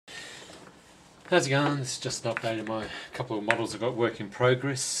How's it going? This is just an update of my couple of models I've got work in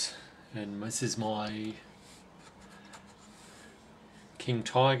progress, and this is my King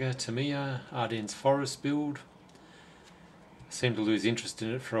Tiger Tamiya Ardennes Forest build. I seemed to lose interest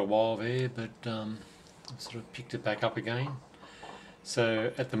in it for a while there, but I've sort of picked it back up again.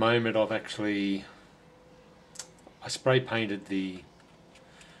 So at the moment I spray painted the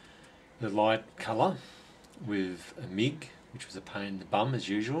light colour with a MIG, which was a pain in the bum as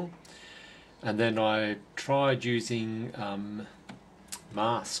usual. And then I tried using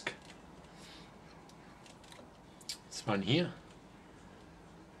mask. This one here.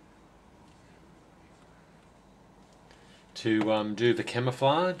 To do the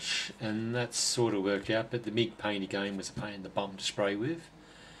camouflage, and that sort of worked out, but the MIG paint again was a pain in the bum to spray with.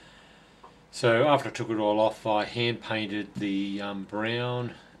 So after I took it all off, I hand painted the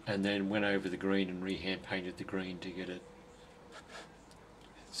brown and then went over the green and re-hand painted the green to get it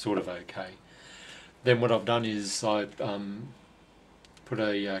sort of okay. Then what I've done is I put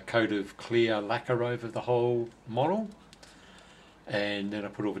a coat of clear lacquer over the whole model, and then I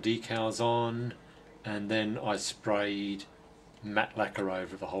put all the decals on, and then I sprayed matte lacquer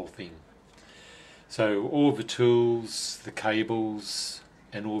over the whole thing. So all the tools, the cables,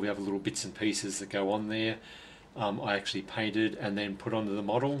 and all the other little bits and pieces that go on there, I actually painted and then put onto the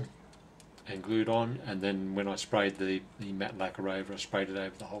model and glued on, and then when I sprayed the matte lacquer over, I sprayed it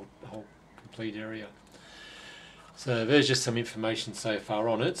over the whole complete area. So there's just some information so far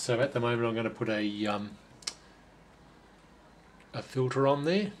on it. So at the moment I'm going to put a filter on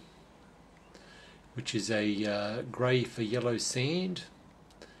there, which is a grey for yellow sand,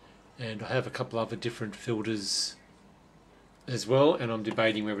 and I have a couple other different filters as well, and I'm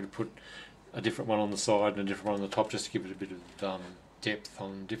debating whether to put a different one on the side and a different one on the top, just to give it a bit of depth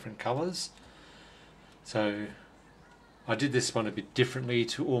on different colours. So I did this one a bit differently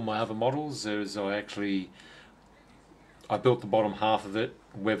to all my other models, as I built the bottom half of it,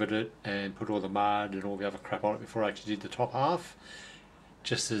 weathered it, and put all the mud and all the other crap on it before I actually did the top half,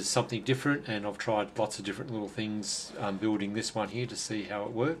 just as something different. And I've tried lots of different little things building this one here to see how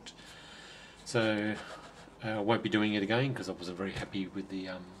it worked. So I won't be doing it again because I wasn't very happy with the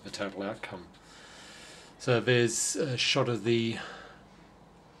total outcome. So there's a shot of the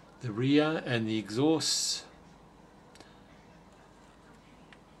rear and the exhaust,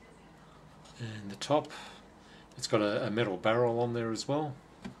 and the top. It's got a metal barrel on there as well.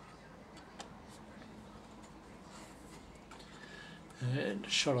 And a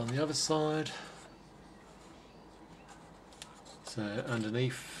shot on the other side. So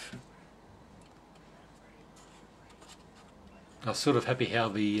underneath, I was sort of happy how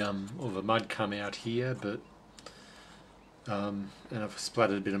all the mud come out here, but and I've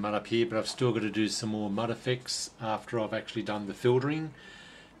splattered a bit of mud up here, but I've still got to do some more mud effects after I've actually done the filtering,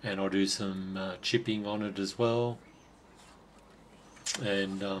 and I'll do some chipping on it as well,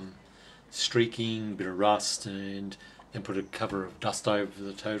 and streaking, a bit of rust, and put a cover of dust over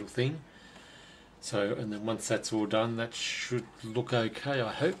the total thing. So, and then once that's all done, that should look okay,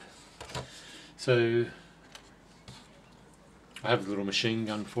 I hope. So I have a little machine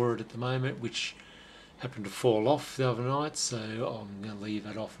gun for it at the moment, which happened to fall off the other night, so I'm going to leave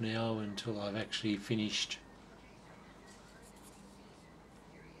that off now until I've actually finished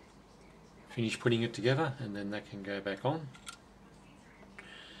putting it together, and then that can go back on.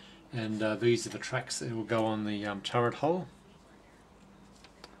 And these are the tracks that will go on the turret hull.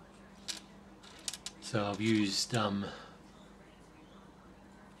 So I've used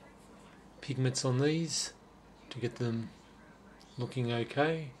pigments on these to get them looking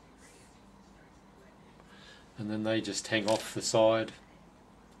okay, and then they just hang off the side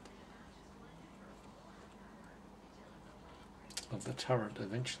of the turret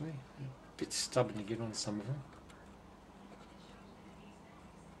eventually. A bit stubborn to get on some of them.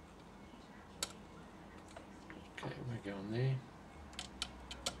 Okay, we're going there.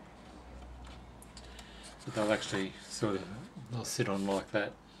 So they'll sit on like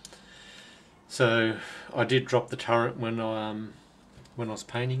that. So I did drop the turret when I was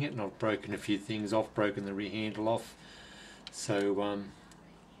painting it, and I've broken a few things off, broken the rear handle off. So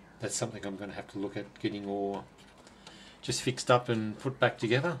that's something I'm going to have to look at getting all just fixed up and put back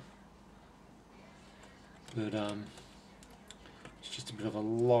together. But it's just a bit of a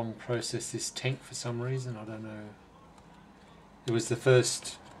long process, this tank, for some reason. I don't know. It was the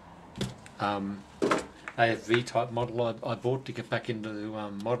first AFV type model I bought to get back into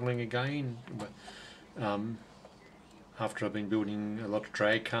modelling again, after I've been building a lot of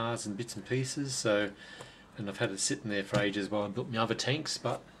drag cars and bits and pieces. So, and I've had it sitting there for ages while I built my other tanks,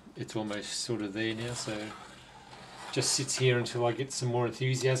 but it's almost sort of there now, so just sits here until I get some more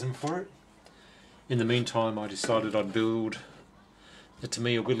enthusiasm for it. In the meantime, I decided I'd build the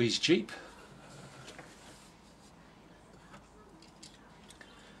Tamiya Willys Jeep.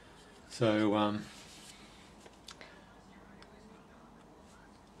 So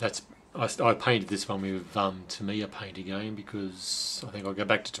I painted this one with Tamiya paint again, because I think I'll go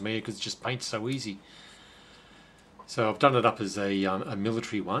back to Tamiya because it just paints so easy. So I've done it up as a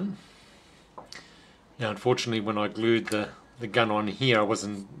military one. Now, unfortunately, when I glued the gun on here, I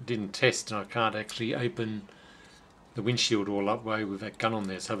didn't test, and I can't actually open the windshield all up way with that gun on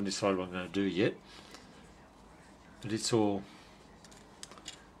there, so I haven't decided what I'm going to do yet. But it's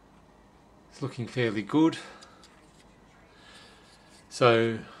looking fairly good.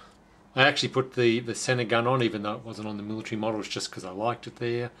 So I actually put the center gun on, even though it wasn't on the military models, just because I liked it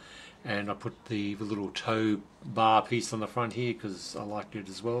there. And I put the little tow bar piece on the front here because I liked it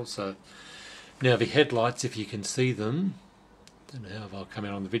as well. So now the headlights, if you can see them, don't know how they'll come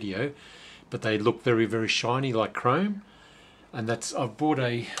out on the video, but they look very, very shiny like chrome. And I've bought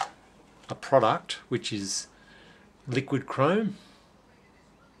a product which is liquid chrome.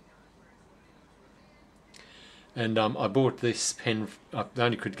 And I bought this pen, I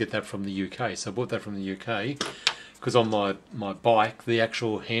only could get that from the UK, so I bought that from the UK because on my bike the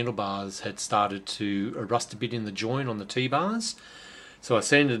actual handlebars had started to rust a bit in the joint on the T-bars. So I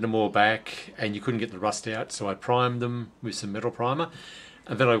sanded them all back and you couldn't get the rust out, so I primed them with some metal primer.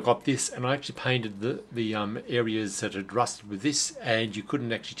 And then I got this and I actually painted the areas that had rusted with this, and you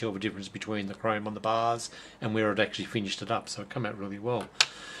couldn't actually tell the difference between the chrome on the bars and where it actually finished it up, so it came out really well.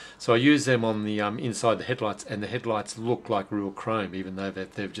 So I used them on the inside the headlights, and the headlights look like real chrome, even though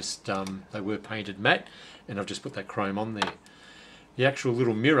they've just they were painted matte, and I've just put that chrome on there. The actual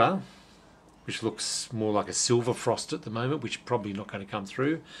little mirror, which looks more like a silver frost at the moment, which is probably not going to come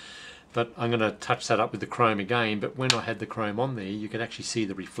through, but I'm going to touch that up with the chrome again. But when I had the chrome on there, you could actually see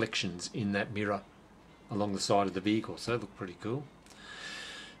the reflections in that mirror along the side of the vehicle, so it looked pretty cool.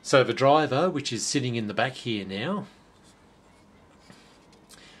 So the driver, which is sitting in the back here now,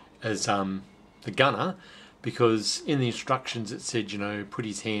 as the gunner, because in the instructions it said, you know, put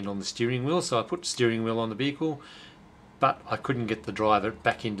his hand on the steering wheel, so I put the steering wheel on the vehicle, but I couldn't get the driver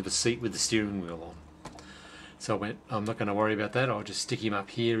back into the seat with the steering wheel on. So I went, I'm not going to worry about that, I'll just stick him up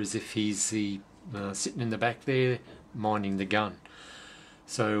here as if he's sitting in the back there minding the gun.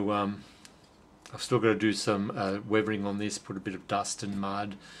 So I've still got to do some weathering on this, put a bit of dust and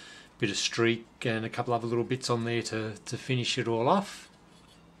mud, a bit of streak and a couple other little bits on there to finish it all off.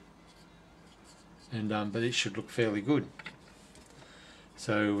 And but it should look fairly good.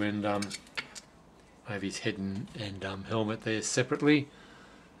 So, and I have his head and helmet there separately.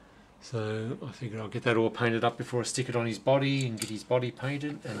 So I figure I'll get that all painted up before I stick it on his body and get his body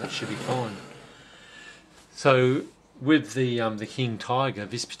painted, and that should be fine. So with the King Tiger,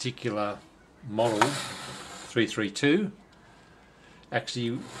 this particular model 332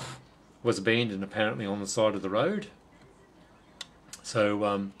 actually was abandoned apparently on the side of the road.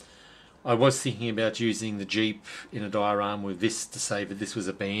 So I was thinking about using the Jeep in a diorama with this to say that this was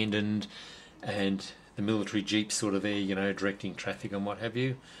abandoned and the military Jeep sort of there, you know, directing traffic and what have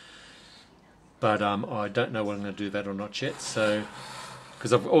you. But I don't know whether I'm going to do that or not yet. So,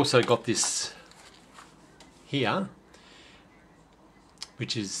 because I've also got this here,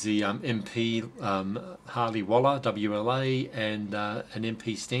 which is the MP Harley Waller WLA and an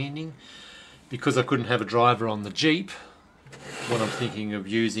MP standing. Because I couldn't have a driver on the Jeep, what I'm thinking of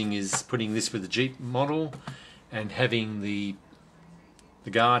using is putting this with the Jeep model and having the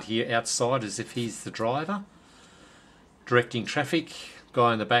guard here outside as if he's the driver, directing traffic,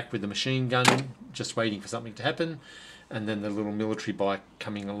 guy in the back with the machine gun just waiting for something to happen, and then the little military bike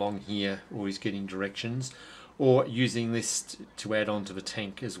coming along here always getting directions, or using this to add on to the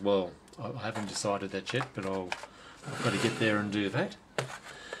tank as well. I haven't decided that yet, but I've got to get there and do that.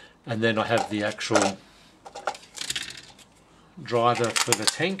 And then I have the actual driver for the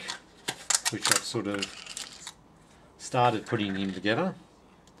tank, which I've sort of started putting him together,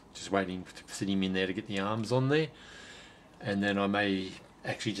 just waiting to fit him in there to get the arms on there. And then I may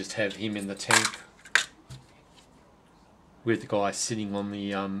actually just have him in the tank with the guy sitting on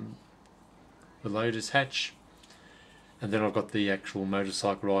the loader's hatch. And then I've got the actual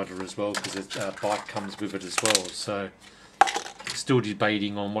motorcycle rider as well, because a bike comes with it as well. So still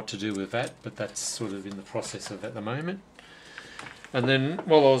debating on what to do with that, but that's sort of in the process of at the moment. And then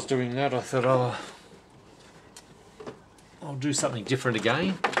while I was doing that, I thought, oh, I'll do something different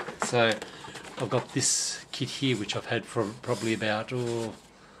again. So I've got this kit here, which I've had for probably about don't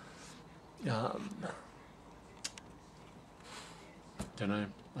know,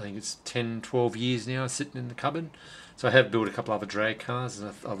 I think it's 10-12 years now, sitting in the cupboard. So I have built a couple other drag cars,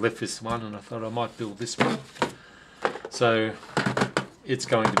 and I left this one and I thought I might build this one. So it's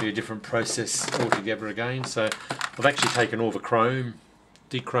going to be a different process altogether again. So I've actually taken all the chrome,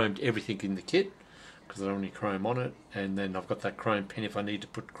 de-chromed everything in the kit, because I don't need chrome on it, and then I've got that chrome pen if I need to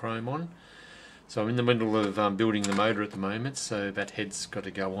put chrome on. So I'm in the middle of building the motor at the moment, so that head's got to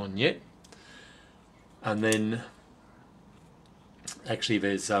go on yet. And then actually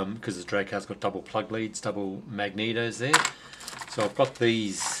there's, because the drag car's got double plug leads, double magnetos there. So I've got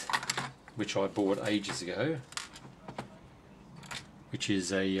these, which I bought ages ago, which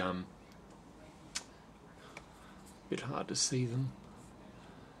is a bit hard to see them.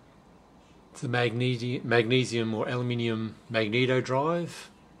 It's a magnesium or aluminium magneto drive,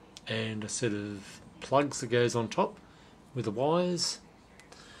 and a set of plugs that goes on top with the wires.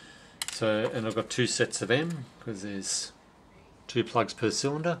 So, and I've got two sets of them, because there's 2 plugs per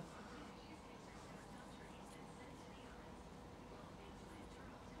cylinder.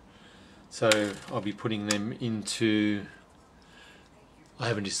 So I'll be putting them into, I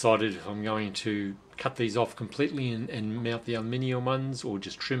haven't decided if I'm going to cut these off completely and mount the aluminium ones, or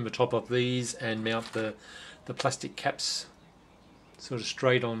just trim the top of these and mount the plastic caps sort of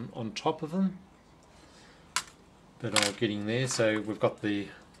straight on top of them. But I'm getting there. So we've got the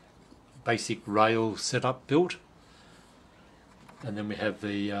basic rail setup built, and then we have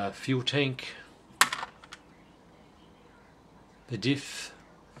the fuel tank, the diff,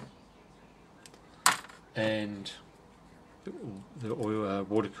 and the oil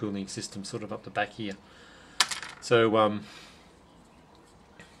water cooling system sort of up the back here. So I'm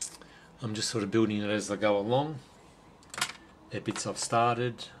just sort of building it as I go along. The bits I've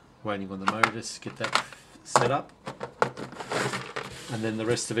started, waiting on the motor to get that set up, and then the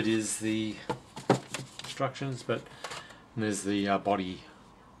rest of it is the instructions. But there's the body.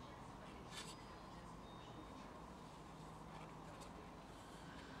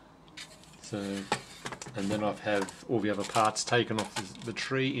 So, and then I have all the other parts taken off the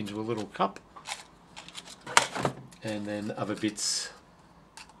tree into a little cup, and then other bits.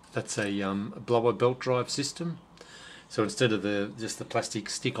 That's a blower belt drive system. So instead of just the plastic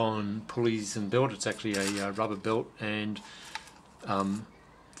stick-on pulleys and belt, it's actually a rubber belt and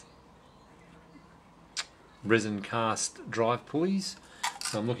resin cast drive pulleys.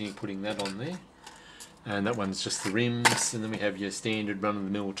 So I'm looking at putting that on there. And that one's just the rims, and then we have your standard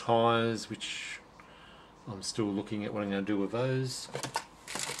run-of-the-mill tyres, which I'm still looking at what I'm going to do with those.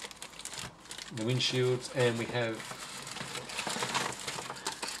 The windshields, and we have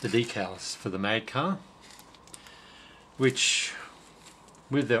the decals for the Mad car, which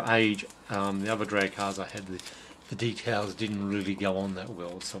with their age, the other drag cars I had, the decals didn't really go on that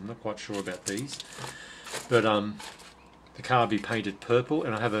well, so I'm not quite sure about these. But the car will be painted purple,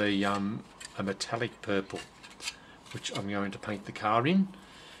 and I have a metallic purple, which I'm going to paint the car in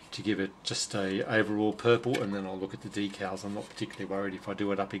to give it just a overall purple, and then I'll look at the decals. I'm not particularly worried if I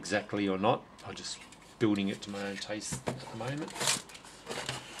do it up exactly or not. I'm just building it to my own taste at the moment.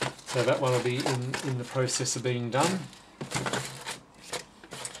 So that one will be in the process of being done.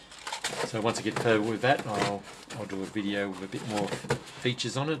 So once I get further with that, I'll do a video with a bit more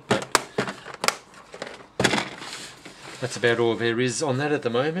features on it, but that's about all there is on that at the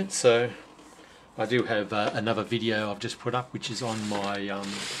moment. So I do have another video I've just put up, which is on my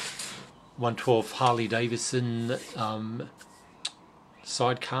 112 Harley Davidson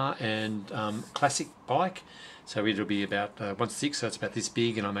sidecar and classic bike. So it'll be about 1.6, so it's about this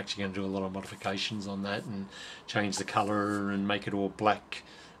big, and I'm actually going to do a lot of modifications on that and change the colour and make it all black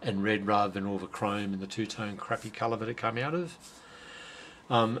and red rather than all the chrome and the two-tone crappy colour that it came out of.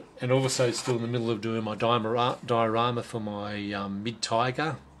 And also still in the middle of doing my diorama for my mid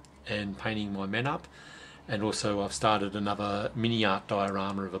Tiger and painting my men up. And also I've started another mini art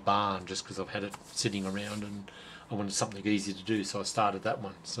diorama of a barn, just because I've had it sitting around and I wanted something easy to do, so I started that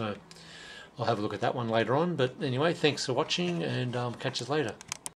one. So I'll have a look at that one later on. But anyway, thanks for watching, and catch us later.